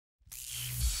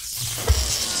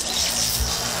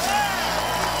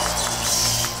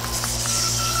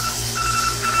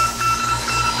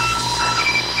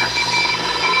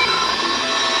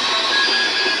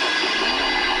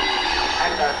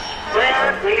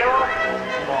deal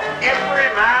for every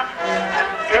man and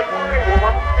every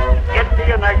woman in the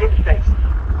United States.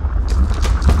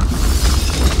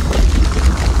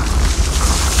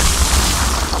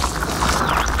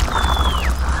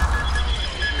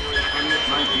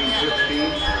 1915,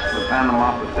 the Panama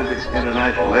Pacific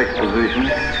International Exposition.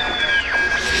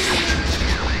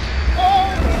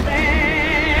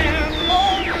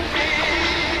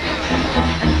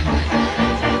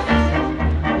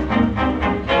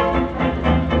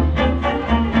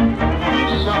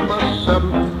 December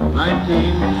 7th,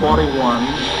 1941,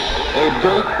 a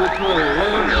date which will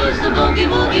live. Use the boogie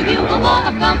woogie bugle ball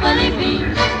of company B.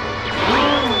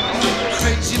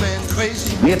 Crazy man,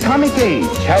 crazy. The atomic age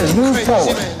has moved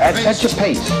forward at such a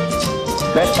pace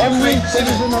that every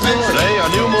citizen of the world... Today, a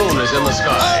new moon is in the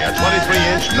sky, a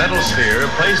 23-inch metal sphere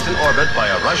placed in orbit by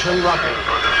a Russian rocket.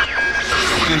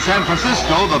 In San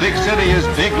Francisco, the big city is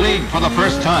big league for the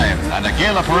first time, and a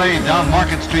gala parade down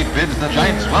Market Street bids the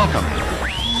Giants welcome.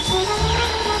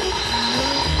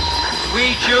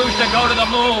 We choose to go to the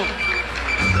moon.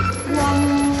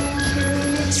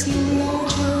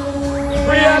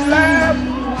 Free at last!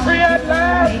 Free at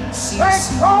last!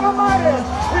 Thank God Almighty!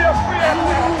 We are free at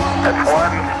last! It's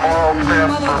one small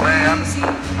step for man,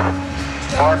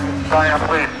 one giant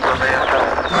leap for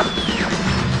mankind.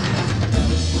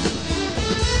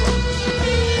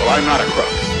 Well, I'm not a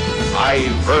crook.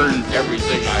 I've earned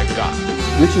everything I've got.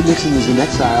 Richard Nixon is in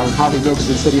exile and Harvey Milk is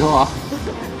in City Hall.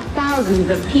 Thousands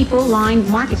of people lined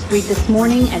Market Street this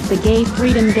morning as the Gay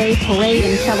Freedom Day parade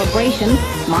and celebration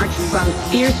marched from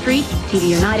Spear Street to the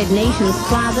United Nations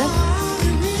Plaza.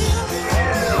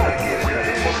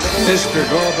 Mr.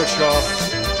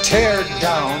 Gorbachev, tear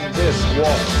down this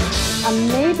wall. A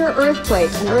major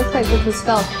earthquake, an earthquake which was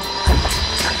felt.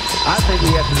 I think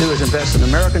we have to do is invest in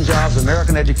American jobs,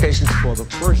 American education. For the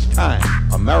first time,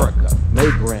 America may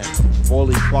grant full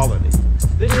equality.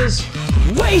 It is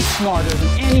way smarter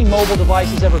than any mobile device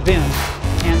has ever been,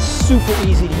 and super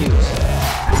easy to use.